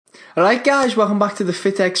Alright guys, welcome back to the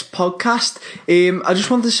FitX podcast. I just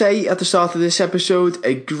want to say at the start of this episode,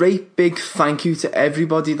 a great big thank you to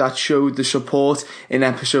everybody that showed the support in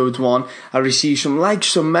episode 1. I received some likes,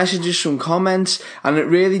 some messages, some comments, and it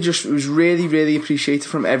was really appreciated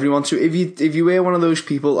from everyone. So if you were one of those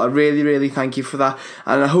people, I really thank you for that.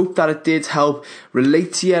 And I hope that it did help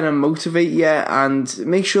relate to you and motivate you and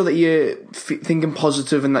make sure that you're thinking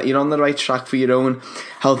positive and that you're on the right track for your own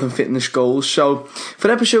health and fitness goals. So for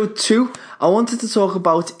episode 2, I wanted to talk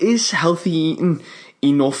about, is healthy eating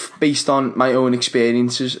enough based on my own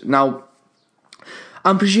experiences? Now,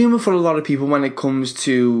 I'm presuming for a lot of people when it comes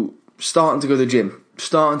to starting to go to the gym,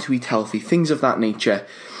 starting to eat healthy, things of that nature,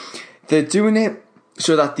 they're doing it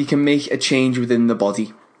so that they can make a change within the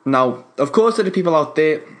body. Now, of course, there are people out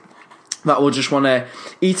there that will just want to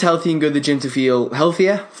eat healthy and go to the gym to feel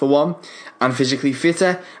healthier, for one, and physically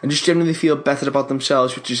fitter, and just generally feel better about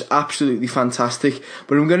themselves, which is absolutely fantastic.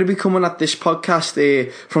 But I'm going to be coming at this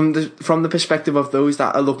podcast from the perspective of those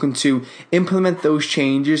that are looking to implement those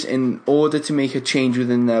changes in order to make a change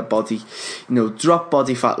within their body. Drop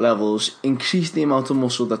body fat levels, increase the amount of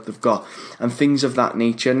muscle that they've got, and things of that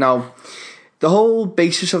nature. Now, the whole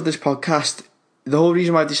basis of this podcast, the whole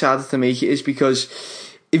reason why I decided to make it is because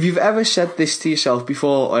if you've ever said this to yourself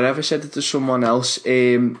before or ever said it to someone else,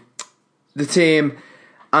 the term,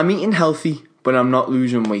 I'm eating healthy, but I'm not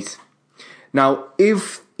losing weight. Now,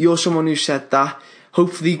 if you're someone who said that,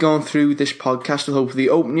 hopefully going through this podcast will hopefully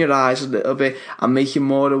open your eyes a little bit and make you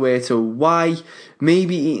more aware to why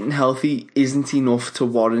maybe eating healthy isn't enough to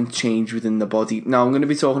warrant change within the body. Now, I'm going to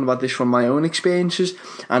be talking about this from my own experiences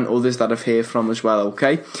and others that I've heard from as well,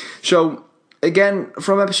 okay? So, again,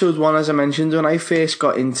 from episode 1, as I mentioned, when I first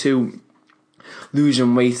got into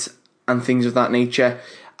losing weight and things of that nature,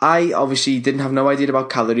 I obviously didn't have no idea about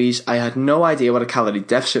calories. I had no idea what a calorie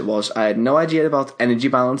deficit was. I had no idea about energy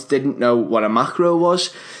balance, didn't know what a macro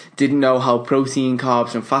was, didn't know how protein,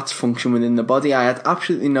 carbs and fats function within the body. I had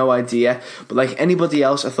absolutely no idea. But like anybody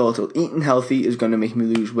else, I thought, well, eating healthy is going to make me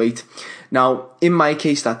lose weight. Now, in my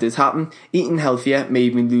case, that did happen. Eating healthier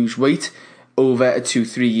made me lose weight over a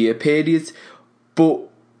 2-3 year period. But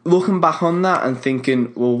looking back on that and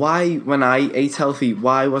thinking, well, why, when I ate healthy,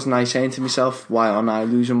 why wasn't I saying to myself, why aren't I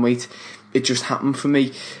losing weight? It just happened for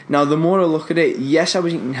me. Now, the more I look at it, yes, I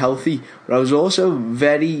was eating healthy, but I was also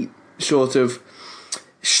very sort of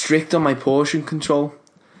strict on my portion control.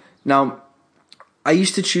 Now, I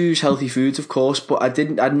used to choose healthy foods, of course, but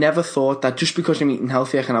I never thought that just because I'm eating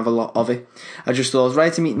healthy, I can have a lot of it. I just thought,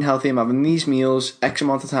 right, I'm eating healthy, I'm having these meals X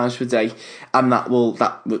amount of times per day, and that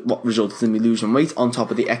what resulted in me losing weight on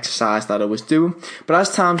top of the exercise that I was doing. But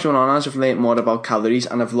as time's gone on, as I've learnt more about calories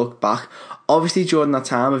and I've looked back, obviously during that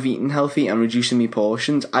time of eating healthy and reducing my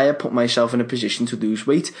portions, I had put myself in a position to lose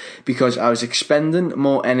weight because I was expending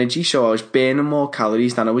more energy, so I was burning more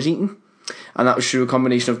calories than I was eating. And that was through a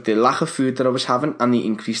combination of the lack of food that I was having and the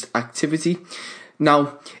increased activity.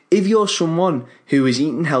 Now, if you're someone who is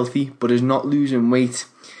eating healthy but is not losing weight,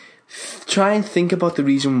 try and think about the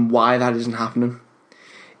reason why that isn't happening.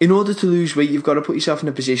 In order to lose weight, you've got to put yourself in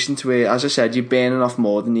a position to where, as I said, you're burning off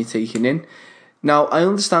more than you're taking in. Now, I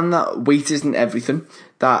understand that weight isn't everything,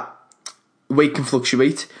 that weight can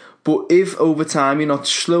fluctuate. But if over time you're not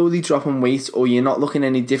slowly dropping weight or you're not looking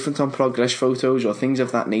any different on progress photos or things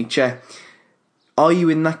of that nature, are you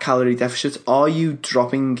in that calorie deficit? Are you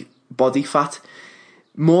dropping body fat?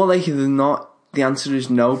 More likely than not, the answer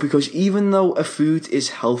is no, because even though a food is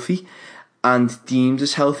healthy and deemed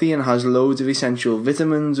as healthy and has loads of essential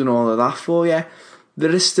vitamins and all of that for you,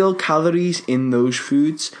 there are still calories in those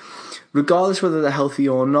foods, regardless whether they're healthy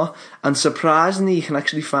or not. And surprisingly, you can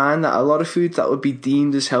actually find that a lot of foods that would be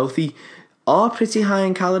deemed as healthy are pretty high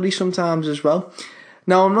in calories sometimes as well.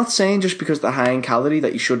 Now, I'm not saying just because they're high in calorie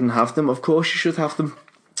that you shouldn't have them. Of course you should have them.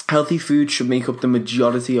 Healthy food should make up the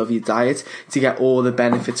majority of your diet to get all the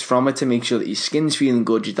benefits from it, to make sure that your skin's feeling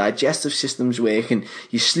good, your digestive system's working,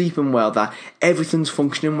 you're sleeping well, that everything's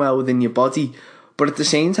functioning well within your body. But at the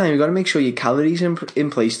same time, you've got to make sure your calories are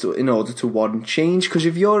in place in order to warrant change. Because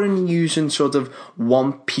if you're using sort of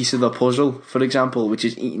one piece of the puzzle, for example, which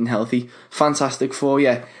is eating healthy, fantastic for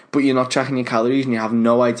you, but you're not tracking your calories and you have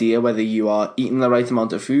no idea whether you are eating the right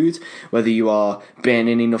amount of food, whether you are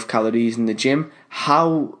burning enough calories in the gym,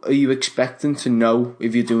 how are you expecting to know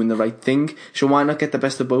if you're doing the right thing? So why not get the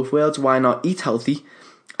best of both worlds? Why not eat healthy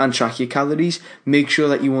and track your calories? Make sure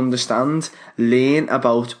that you understand, learn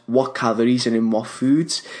about what calories are in what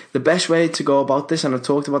foods. The best way to go about this, and I've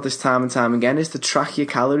talked about this time and time again, is to track your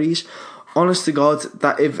calories. Honest to God,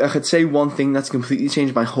 that if I could say one thing that's completely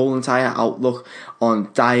changed my whole entire outlook on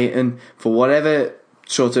dieting for whatever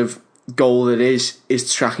sort of goal it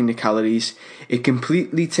is tracking the calories. It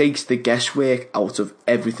completely takes the guesswork out of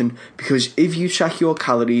everything, because if you track your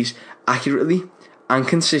calories accurately and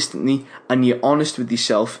consistently and you're honest with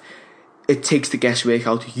yourself, it takes the guesswork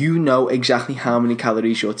out. You know exactly how many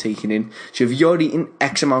calories you're taking in. So if you're eating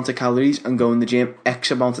X amount of calories and going to the gym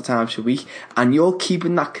X amount of times a week, and you're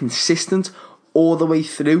keeping that consistent all the way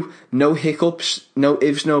through, no hiccups, no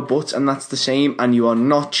ifs, no buts, and that's the same, and you are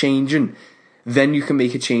not changing, then you can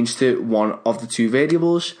make a change to one of the two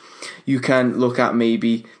variables. You can look at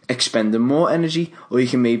maybe expending more energy, or you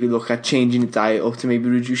can maybe look at changing the diet up to maybe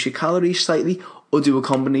reduce your calories slightly, or do a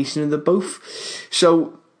combination of the both.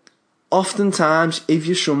 So oftentimes, if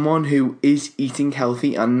you're someone who is eating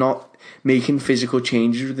healthy and not making physical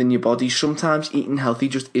changes within your body, sometimes eating healthy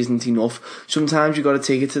just isn't enough. Sometimes you've got to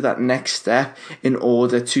take it to that next step in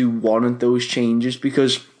order to warrant those changes,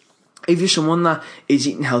 because if you're someone that is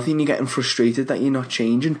eating healthy and you're getting frustrated that you're not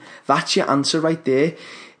changing, that's your answer right there.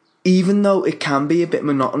 Even though it can be a bit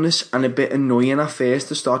monotonous and a bit annoying at first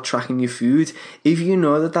to start tracking your food, if you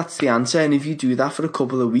know that that's the answer, and if you do that for a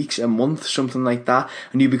couple of weeks, a month, something like that,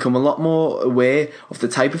 and you become a lot more aware of the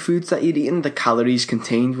type of foods that you're eating, the calories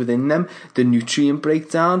contained within them, the nutrient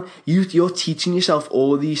breakdown, you're teaching yourself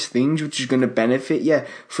all these things which is going to benefit you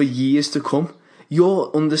for years to come.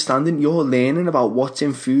 You're understanding, you're learning about what's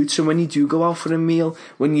in food. So when you do go out for a meal,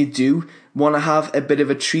 when you do want to have a bit of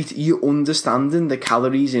a treat, you're understanding the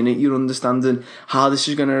calories in it, you're understanding how this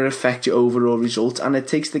is going to affect your overall result, and it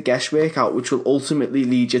takes the guesswork out, which will ultimately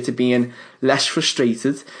lead you to being less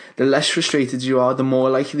frustrated. The less frustrated you are, the more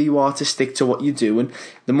likely you are to stick to what you're doing.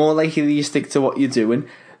 The more likely you stick to what you're doing,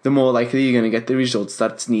 the more likely you're going to get the results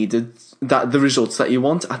that's needed, the results that you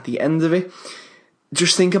want at the end of it.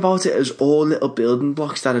 Just think about it as all little building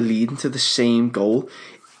blocks that are leading to the same goal.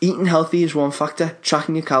 Eating healthy is one factor,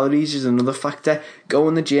 tracking your calories is another factor,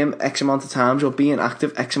 going to the gym X amount of times or being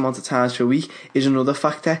active X amount of times per week is another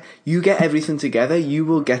factor. You get everything together, you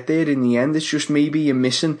will get there in the end. It's just maybe you're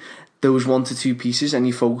missing those 1 to 2 pieces and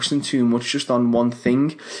you're focusing too much just on one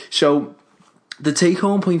thing. So the take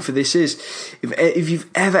home point for this is, if you've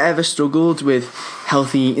ever struggled with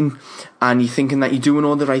healthy eating and you're thinking that you're doing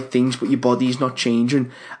all the right things but your body's not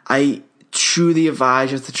changing, I truly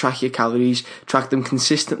advise you to track your calories, track them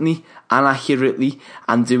consistently and accurately,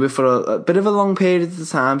 and do it for a bit of a long period of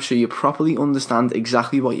time so you properly understand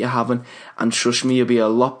exactly what you're having, and trust me, you'll be a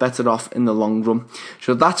lot better off in the long run.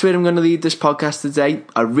 So that's where I'm going to leave this podcast today.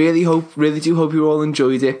 I really do hope you all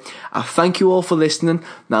enjoyed it. I thank you all for listening,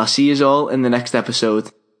 and I'll see you all in the next episode.